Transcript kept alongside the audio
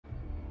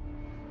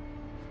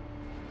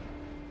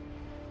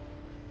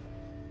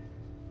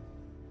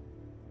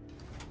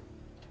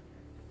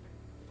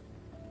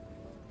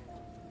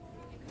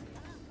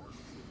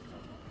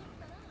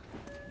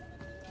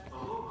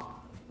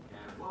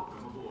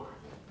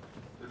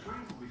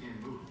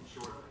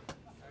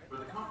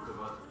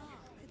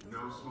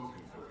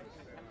smoking, please.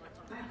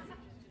 Thank you.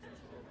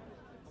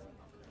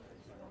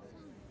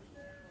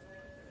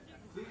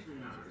 Please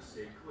remember to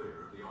stay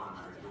clear of the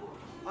automatic door.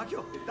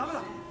 Akio, ダメ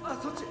だ。あ、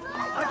そっち。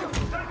Akio,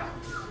 誰か。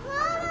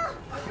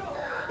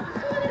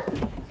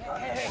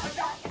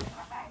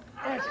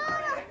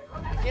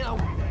You know,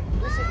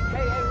 listen,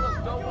 hey, look,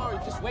 don't worry.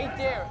 Just wait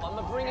there. I'm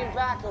gonna bring him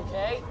back,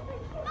 okay?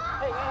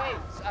 Hey,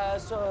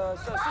 Soko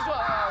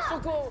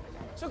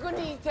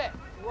Nite.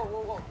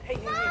 Whoa. Hey,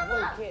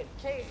 whoa, kid.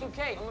 Okay, it's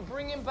okay. I'm gonna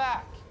bring him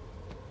back.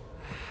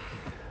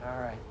 All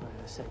right, I'm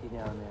gonna set you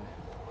down there.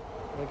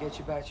 I'm gonna get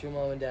you back to your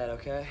mom and dad,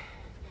 okay?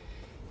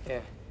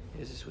 Here,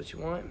 is this what you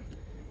want?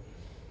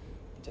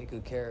 Take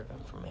good care of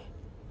him for me.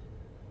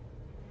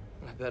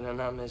 I better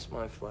not miss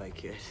my flight,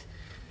 kid.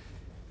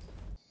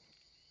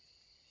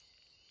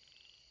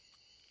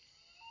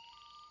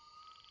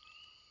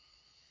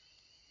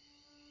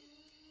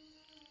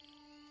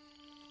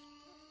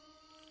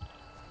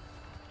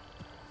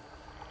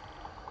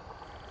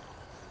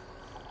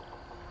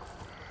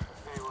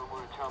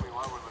 Tell me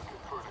why we're looking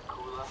for an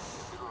Akula in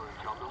the middle of the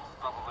jungle?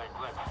 Probably a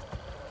glitch.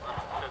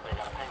 Said they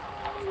got a paint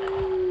from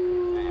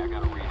Hey, I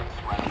got a reading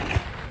swag.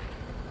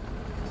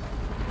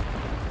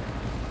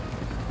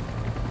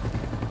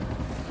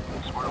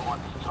 Swear to one,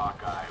 this is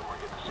Hawkeye. We're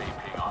getting the same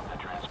ping off that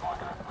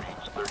transponder.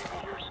 Range 30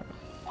 meters.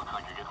 Looks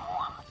like you're getting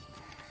warm.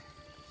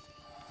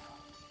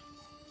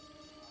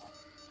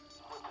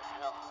 What the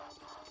hell?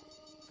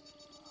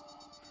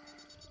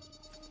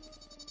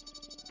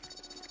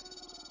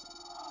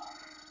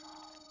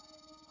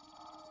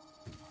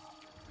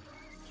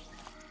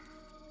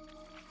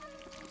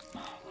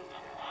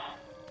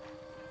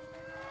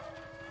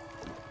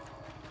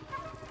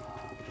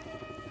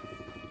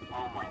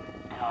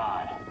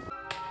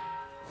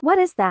 What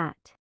is that?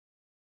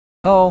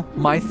 Oh,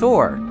 my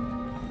Thor.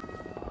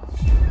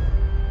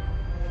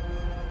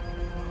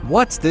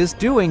 What's this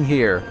doing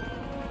here?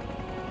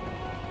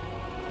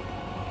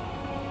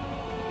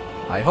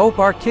 I hope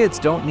our kids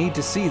don't need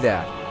to see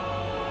that.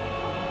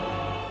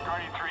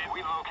 Guardian 3,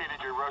 we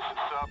located your Russian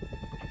sub.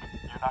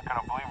 You're not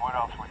gonna believe what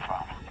else we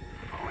found.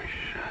 Holy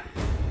shit.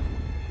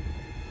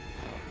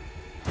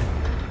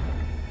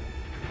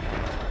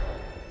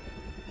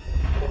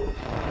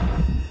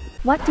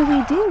 What do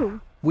we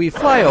do? We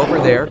fly over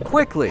there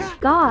quickly.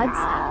 Gods,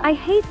 I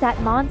hate that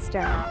monster.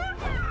 Appears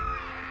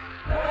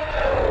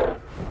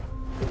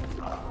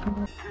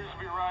to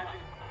be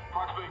rising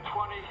approximately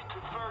 20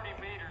 to 30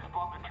 meters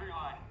above the tree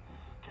line.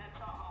 Can't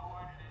tell how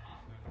wide it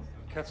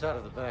is. Cat's out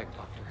of the bag,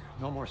 Doctor.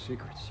 No more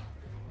secrets.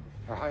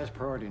 Our highest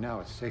priority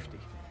now is safety.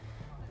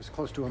 There's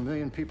close to 1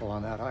 million people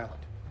on that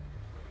island.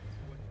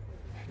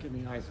 Give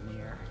me eyes in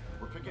the air.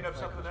 We're picking up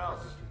something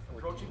else.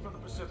 Approaching from the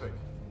Pacific.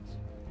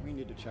 We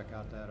need to check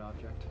out that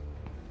object.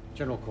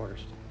 General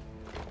quarters.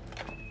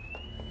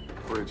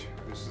 Bridge,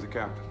 this is the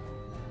captain.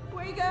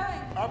 Where are you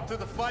going? Up to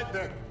the flight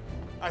deck.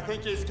 I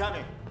think he's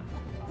coming.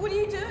 What are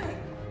you doing?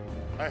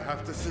 I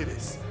have to see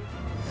this.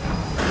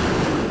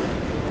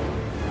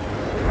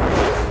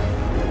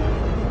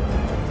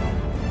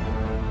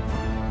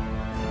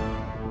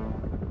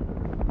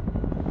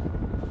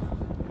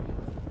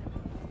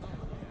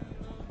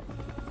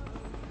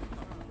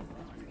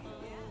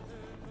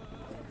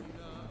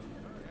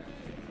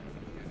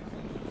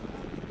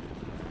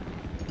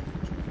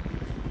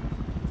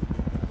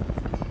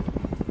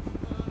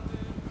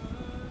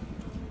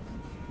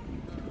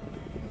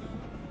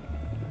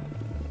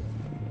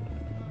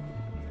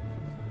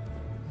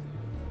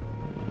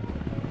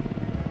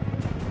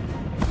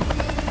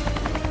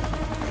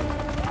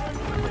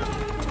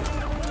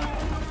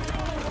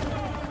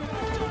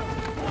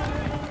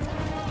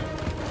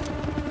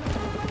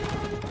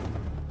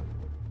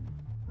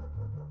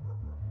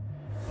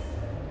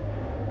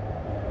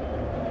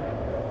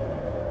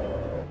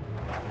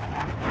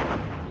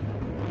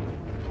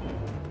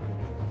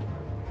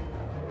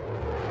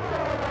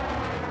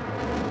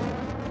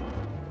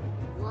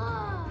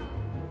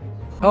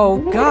 Oh,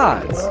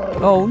 gods!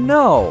 Oh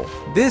no!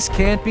 This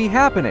can't be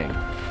happening!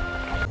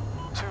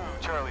 2,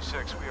 Charlie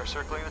 6, we are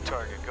circling the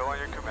target. Go on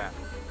your command.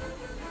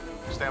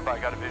 Stand by,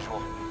 got a visual.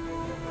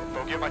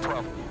 Go get my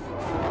 12.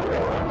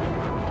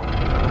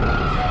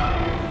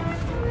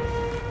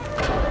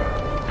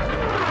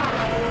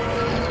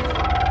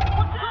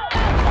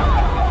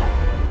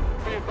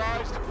 Be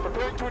advised,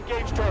 preparing to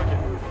engage target.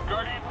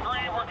 Guardian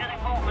 3, we're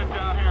getting movement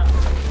down here.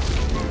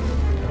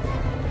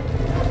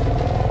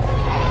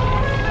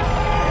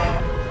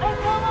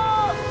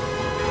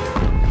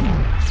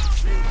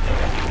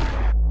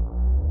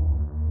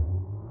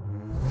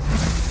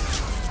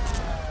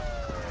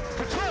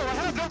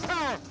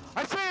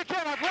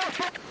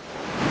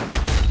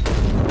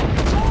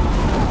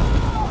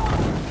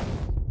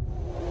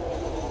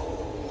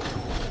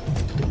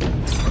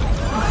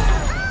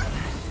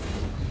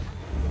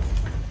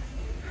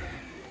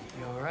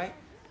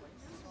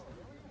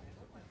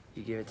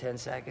 You give it 10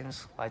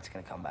 seconds, light's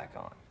gonna come back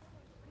on.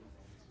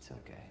 It's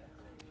okay.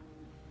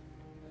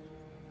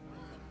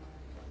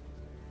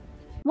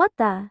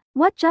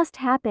 What just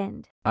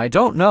happened? I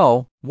don't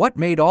know. What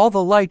made all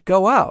the light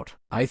go out?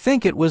 I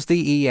think it was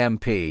the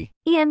EMP.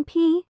 EMP?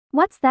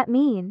 What's that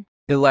mean?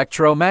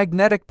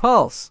 Electromagnetic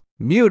pulse.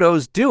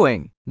 Muto's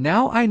doing.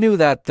 Now I knew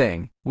that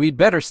thing. We'd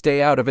better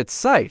stay out of its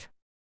sight.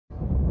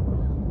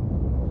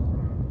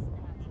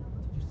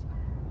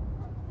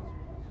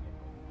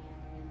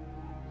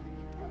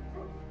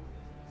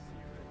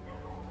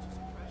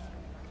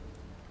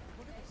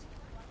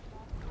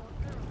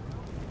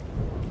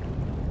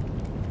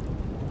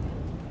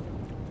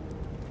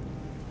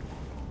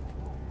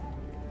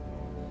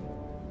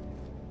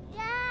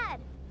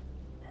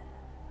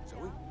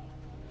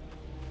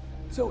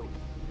 Zoe.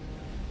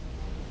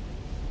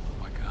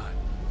 Oh my God.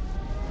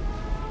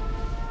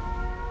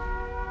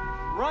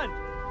 Run!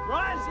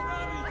 Run!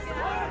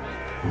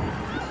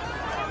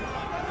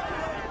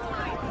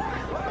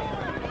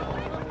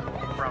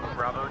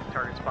 Bravo,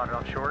 target spotted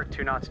offshore,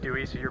 2 knots due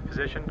east of your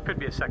position. Could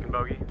be a second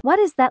bogey. What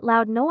is that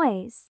loud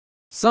noise?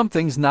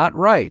 Something's not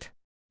right.